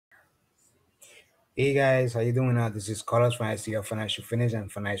Hey guys, how you doing? This is Carlos from ICL Financial Fitness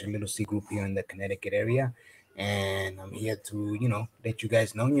and Financial Literacy Group here in the Connecticut area, and I'm here to let you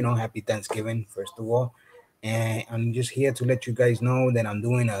guys know Happy Thanksgiving first of all, and I'm just here to let you guys know that I'm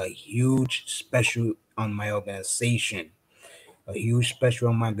doing a huge special on my organization, a huge special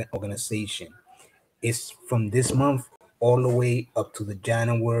on my organization. It's from this month all the way up to the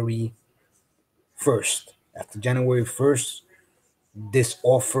January 1st. After January 1st, this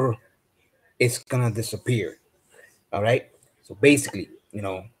offer is gonna disappear. All right. So basically,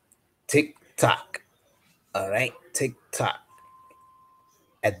 TikTok. All right. TikTok.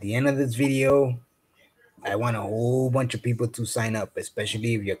 At the end of this video, I want a whole bunch of people to sign up,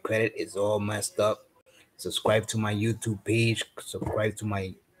 especially if your credit is all messed up. Subscribe to my YouTube page, subscribe to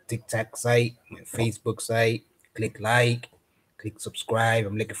my TikTok site, my Facebook site, click like, click subscribe.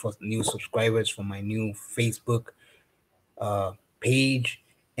 I'm looking for new subscribers for my new Facebook page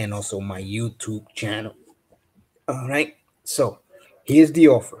and also my YouTube channel. All right. So here's the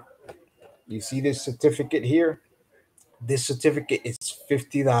offer. You see this certificate here? This certificate is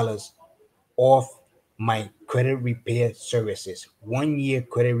 $50 off my credit repair services. 1 year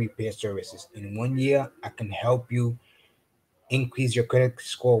credit repair services. In 1 year, I can help you increase your credit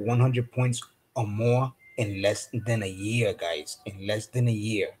score 100 points or more in less than a year, guys. In less than a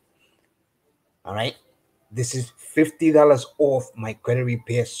year. All right. This is $50 off my credit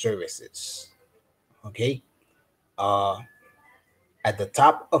repair services. Okay. Uh, at the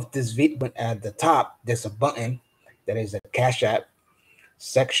top of this video, but at the top, there's a button that is a Cash App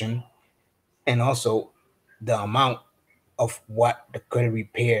section, and also the amount of what the credit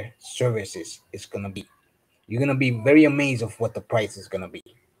repair services is going to be. You're going to be very amazed of what the price is going to be.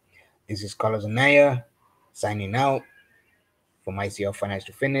 This is Carlos Anaya signing out from ICL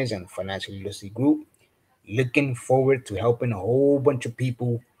Financial Fitness and Financial Literacy Group. Looking forward to helping a whole bunch of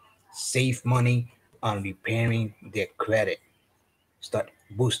people save money on repairing their credit. Start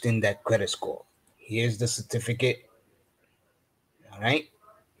boosting that credit score. Here's the certificate. All right.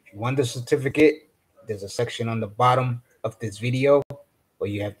 If you want the certificate, there's a section on the bottom of this video. What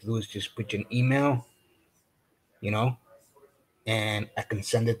you have to do is just put your email, and I can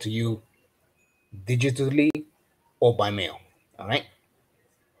send it to you digitally or by mail. All right.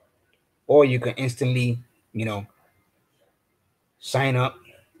 Or you can instantly, sign up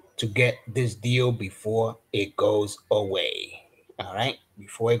to get this deal before it goes away. All right.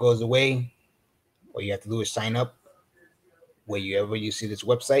 Before it goes away, all you have to do is sign up. Wherever you see this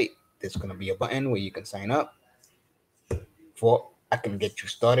website, there's going to be a button where you can sign up. For I can get you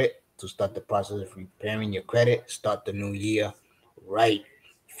started to start the process of repairing your credit, start the new year right,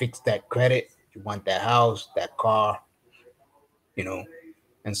 fix that credit. You want that house, that car,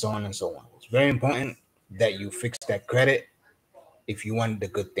 and so on and so on. It's very important that you fix that credit if you want the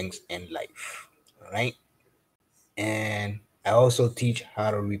good things in life. All right. And I also teach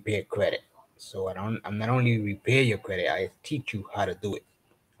how to repair credit. So I'm not only repair your credit, I teach you how to do it.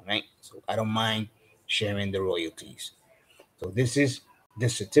 All right. So I don't mind sharing the royalties. So this is the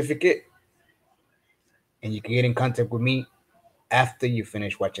certificate, and you can get in contact with me after you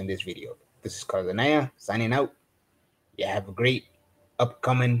finish watching this video. This is Carlos Anaya signing out. Yeah, have a great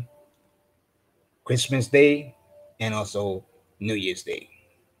upcoming Christmas Day and also New Year's Day.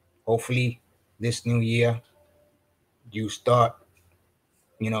 Hopefully, this new year, you start,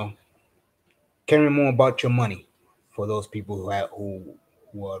 caring more about your money. For those people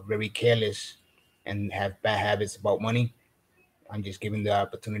who are very careless and have bad habits about money, I'm just giving the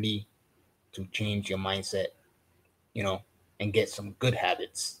opportunity to change your mindset, and get some good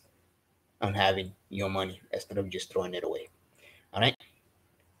habits on having your money instead of just throwing it away. All right.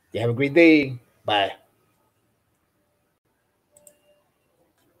 You have a great day. Bye.